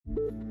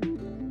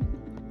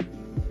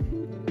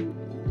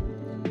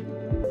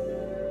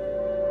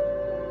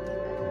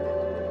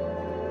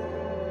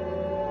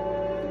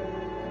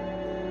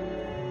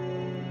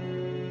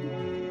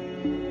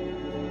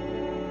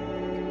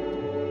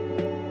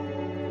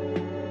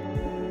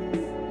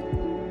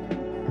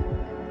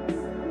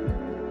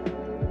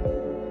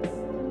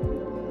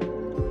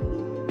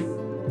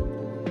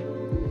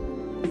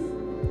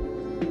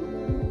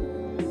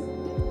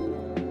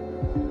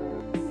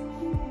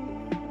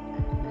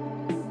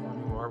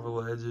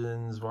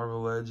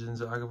Marvel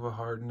Legends, Agatha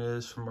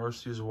Harkness from Marvel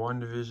Studios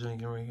WandaVision.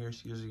 Again, right here.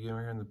 She is again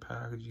right here in the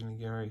packaging.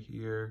 Again, right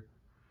here.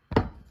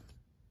 It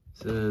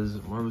says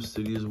Marvel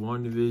Studios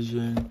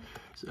WandaVision.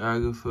 It's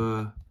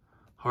Agatha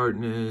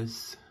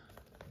Harkness.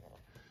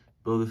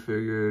 Build a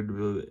figure,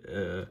 build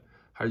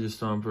Hydra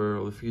Stomper,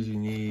 all the figures you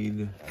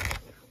need.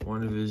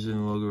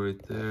 WandaVision logo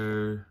right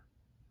there.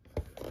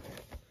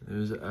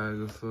 There's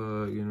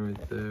Agatha again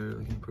right there,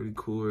 looking pretty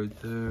cool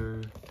right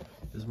there.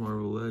 There's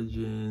Marvel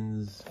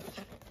Legends.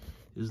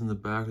 Here's in the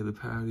back of the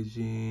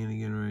packaging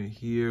again right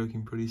here,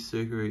 looking pretty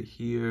sick right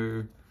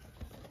here.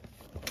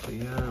 But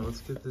yeah,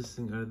 let's get this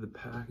thing out of the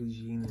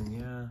packaging and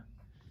yeah,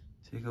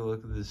 take a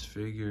look at this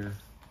figure.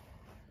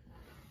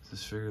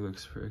 This figure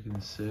looks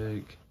freaking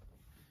sick.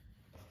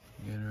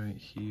 Again right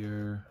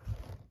here.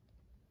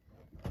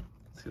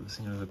 Let's get this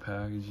thing out of the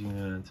packaging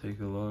and take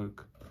a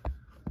look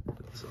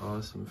at this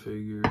awesome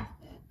figure.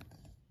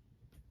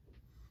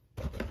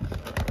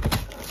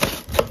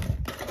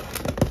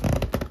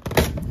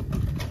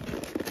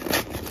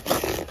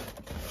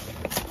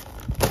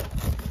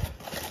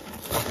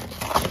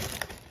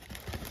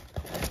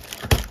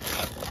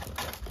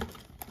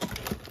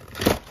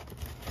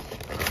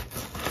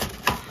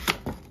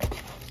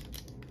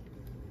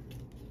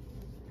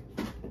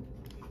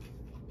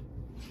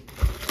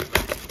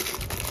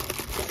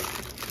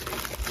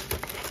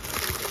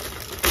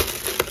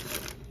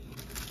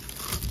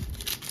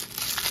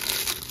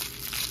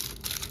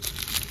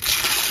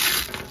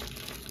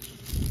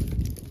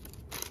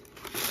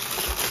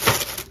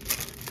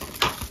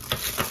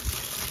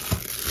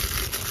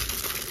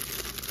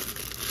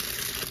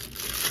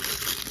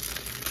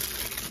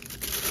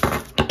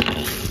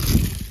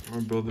 Or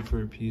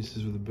Build-A-Figure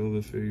pieces with a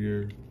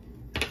Build-A-Figure.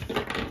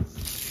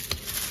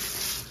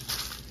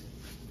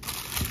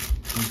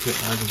 Okay,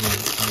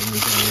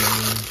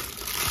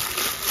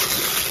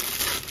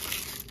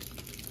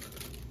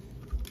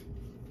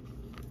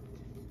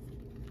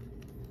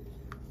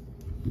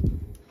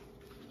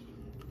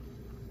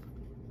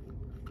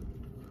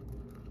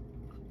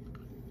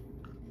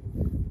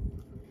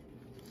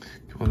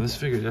 well, this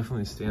figure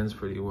definitely stands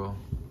pretty well.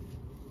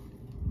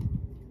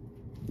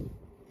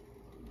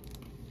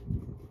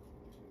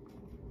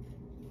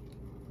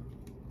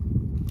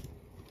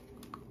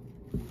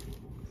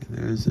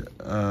 There's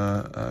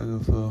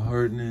Agatha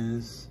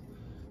Harkness,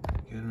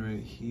 again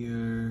right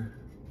here,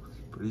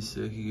 pretty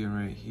sick again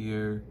right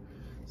here.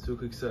 So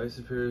quick size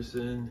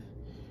comparison.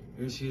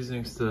 Here she is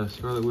next to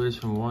Scarlet Witch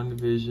from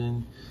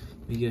WandaVision.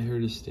 We get her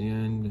to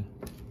stand.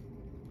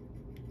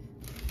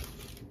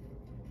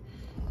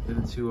 Get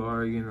the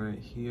 2R again right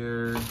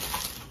here.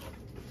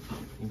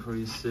 And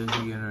pretty sick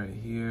again right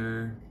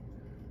here.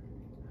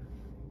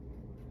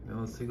 Now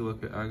let's take a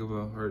look at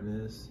Agatha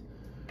Harkness.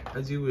 I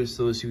do wish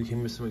though she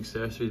came with some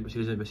accessories, but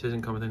she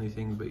doesn't come with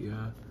anything. But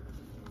yeah,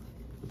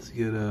 let's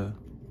get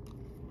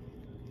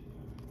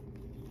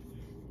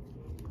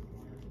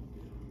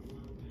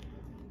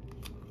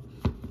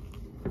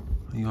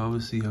you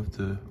obviously have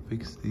to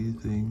fix these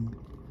things.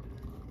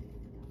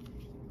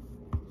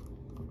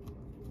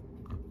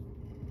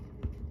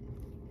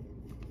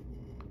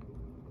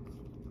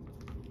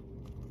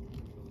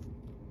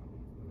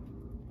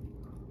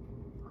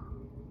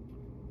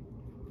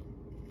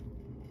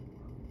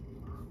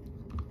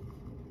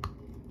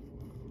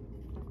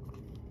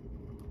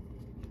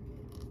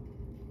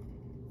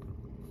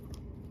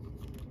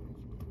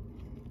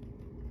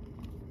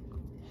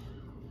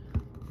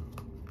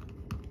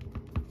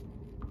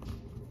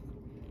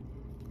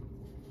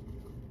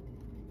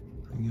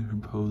 Get her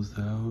posed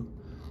out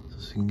so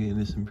she can get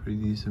into some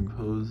pretty decent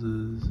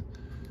poses.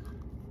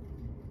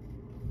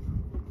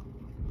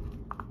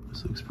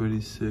 This looks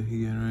pretty sick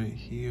again right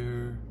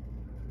here.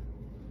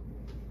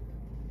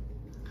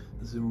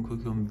 Let's zoom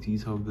quick on the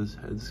detail of this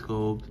head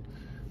sculpt.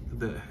 Look at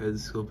that head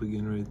sculpt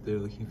again right there,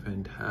 looking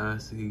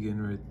fantastic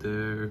again right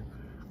there.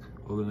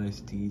 All the nice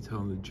detail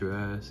on the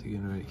dress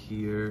again right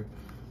here.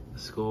 The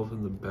sculpt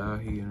in the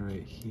back again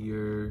right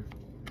here.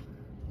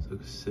 This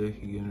looks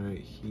sick again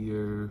right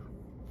here.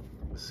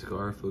 The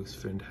scarf looks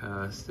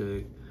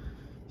fantastic.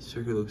 This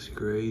figure looks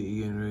great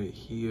again right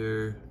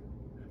here.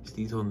 This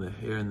detail in the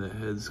hair and the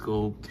head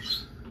sculpt.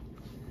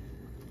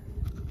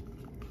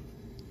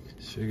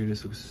 This figure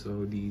just looks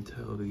so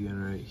detailed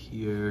again right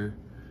here.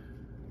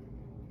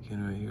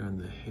 Again right here on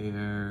the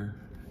hair.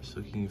 It's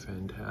looking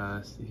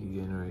fantastic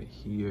again right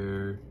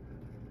here.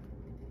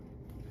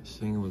 This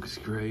thing looks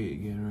great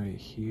again right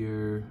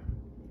here.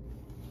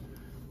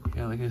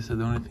 Yeah, like I said,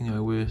 the only thing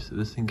I wish that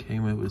this thing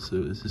came with was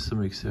just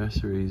some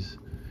accessories.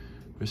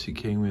 Where she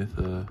came with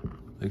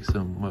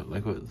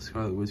like what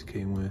Scarlet Witch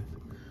came with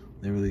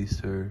when they released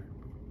her.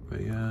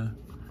 But yeah,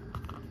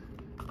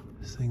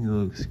 this thing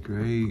looks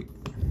great.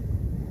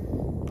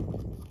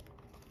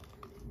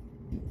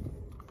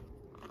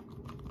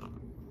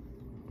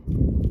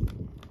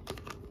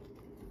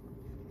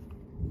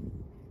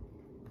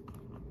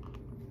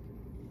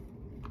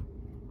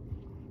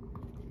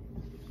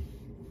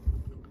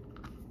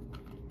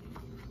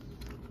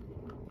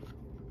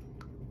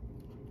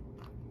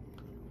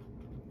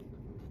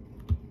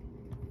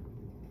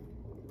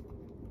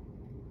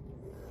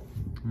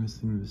 This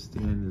thing to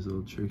stand is a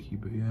little tricky,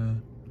 but yeah.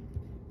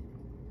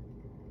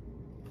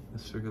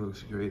 This figure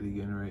looks great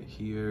again right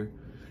here.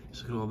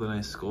 Just look at all the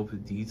nice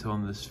sculpted detail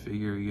on this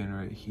figure again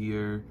right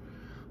here.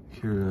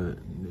 Here,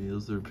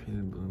 nails are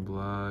painted in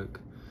black.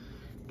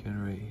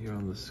 Again right here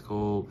on the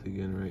sculpt,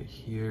 again right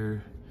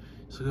here.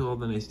 Just look at all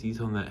the nice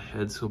detail on that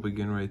head sculpt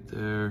again right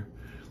there.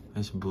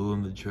 Nice blue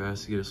on the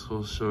dress to get a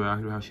little so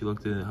accurate how she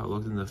looked in it, how it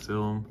looked in the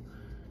film.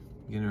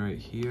 Again right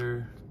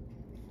here.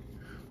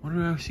 I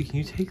wonder actually, can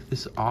you take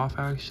this off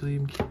actually?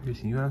 I'm curious,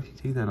 can you actually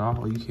take that off?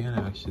 Oh, you can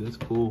actually, that's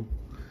cool.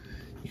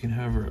 You can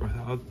have her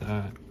without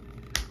that,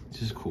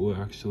 which is cool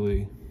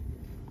actually.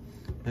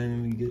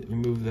 And when you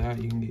remove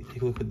that, you can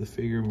take a look at the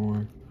figure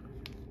more.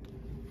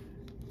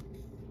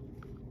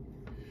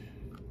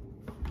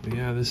 But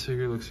yeah, this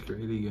figure looks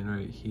great again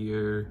right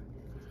here.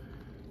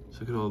 Just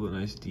look at all the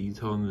nice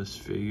detail on this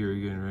figure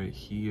again right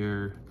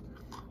here.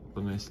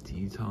 All the nice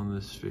detail on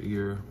this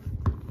figure.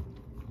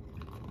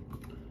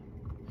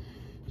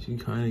 She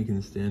kind of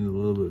can stand a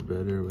little bit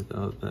better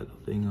without that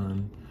thing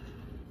on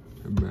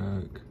her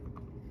back.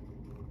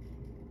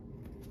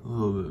 A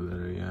little bit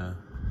better, yeah.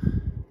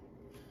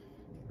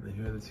 And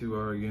here the two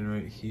are again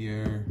right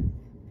here.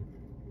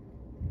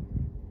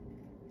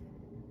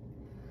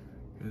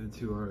 Here the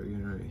two are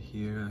again right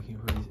here. I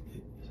can't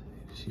probably,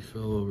 she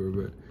fell over,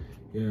 but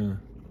yeah.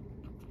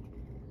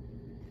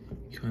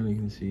 You kind of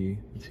can see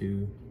the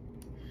two.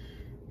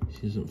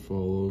 She doesn't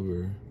fall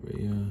over, but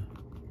yeah.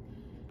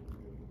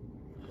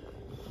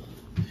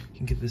 You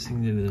can get this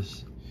thing to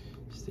just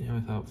stand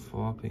without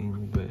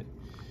flopping, but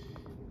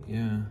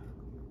yeah.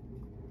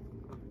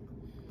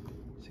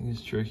 This thing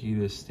is tricky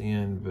to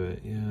stand,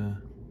 but yeah.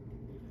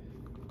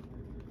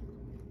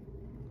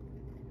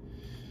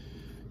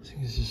 This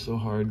thing is just so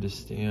hard to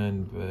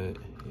stand, but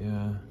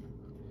yeah.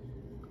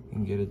 You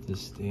can get it to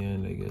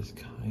stand, I guess,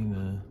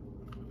 kinda.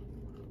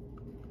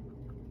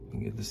 You can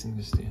get this thing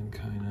to stand,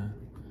 kinda.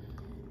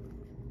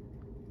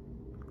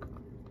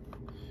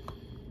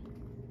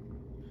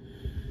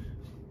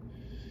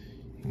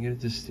 You can get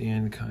it to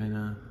stand,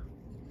 kinda.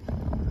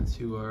 The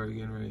two are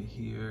again right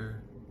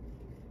here.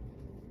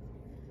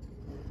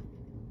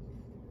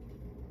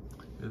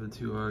 Here the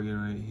two are again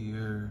right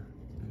here.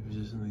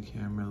 Maybe just in the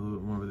camera a little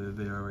bit more, but there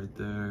they are right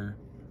there.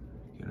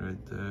 Again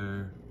right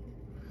there.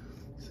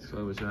 Let's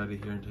switch out of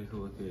here and take a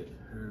look at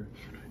her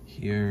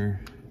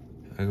here.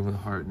 Agatha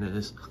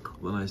Harkness.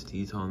 A nice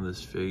detail on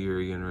this figure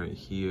again right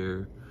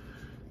here.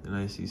 The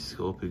nice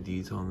sculpted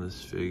detail on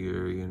this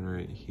figure again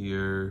right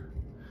here.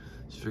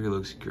 This figure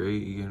looks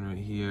great again right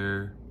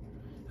here.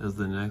 Has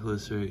the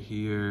necklace right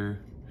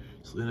here.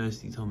 It's really nice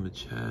detail on the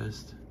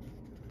chest.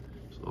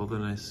 So all the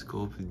nice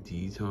sculpted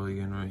detail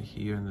again right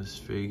here on this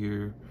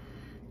figure.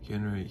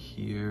 Again right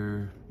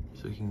here.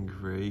 It's looking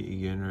great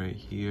again right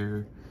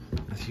here.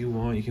 If you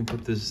want, you can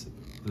put this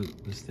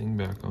thing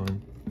back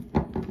on.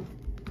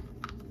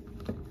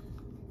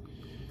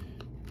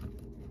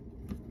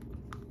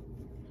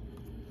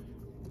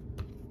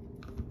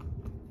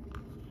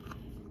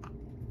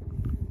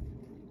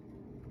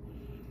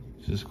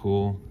 This is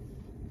cool.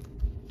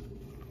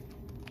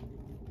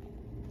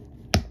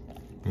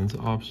 And it's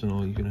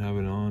optional, you can have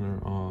it on or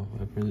off.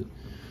 I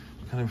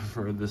kind of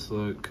prefer this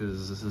look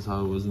because this is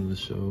how it was in the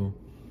show.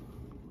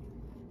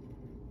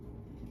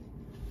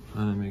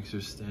 Kind of makes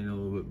her stand a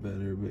little bit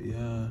better, but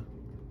yeah.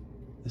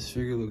 This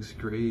figure looks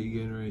great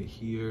again right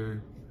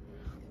here.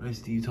 Nice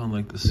detail on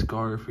like the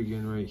scarf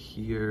again right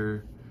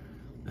here.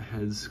 The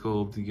head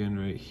sculpt again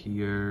right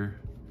here.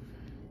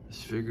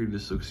 This figure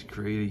just looks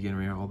great again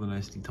right here. All the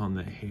nice detail on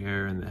the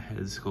hair and the head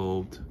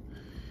sculpt.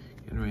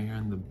 Again right here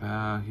on the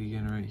back.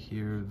 Again right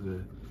here,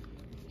 the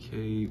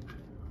cape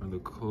or the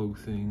cloak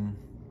thing,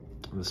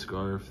 or the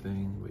scarf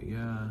thing. But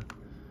yeah,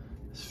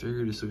 this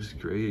figure just looks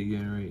great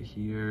again right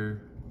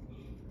here.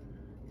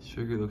 This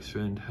figure looks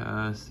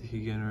fantastic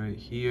again right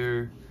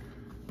here.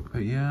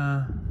 But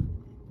yeah,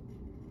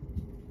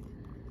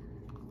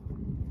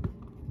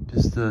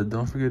 just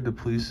don't forget to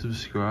please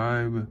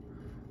subscribe,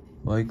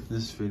 like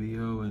this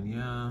video, and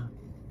yeah,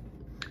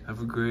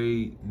 have a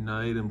great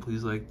night, and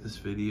please like this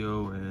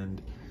video,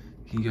 and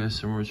thank you guys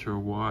so much for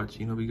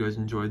watching. Hope you guys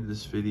enjoyed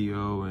this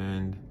video,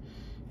 and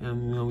let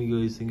me know what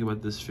you guys think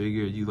about this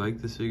figure. Do you like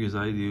this figure as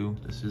I do?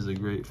 This is a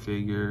great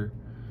figure.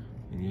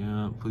 And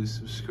yeah, please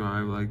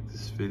subscribe, like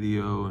this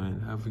video,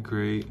 and have a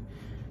great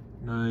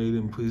night,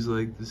 and please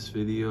like this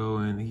video,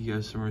 and thank you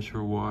guys so much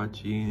for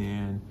watching,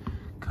 and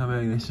come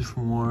back next week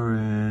for more,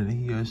 and thank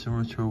you guys so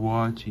much for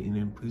watching,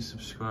 and please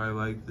subscribe,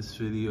 like this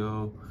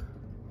video.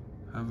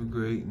 Have a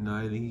great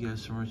night. Thank you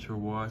guys so much for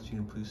watching,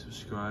 and please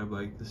subscribe,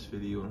 like this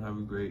video, and have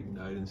a great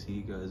night, and see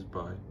you guys.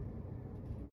 Bye.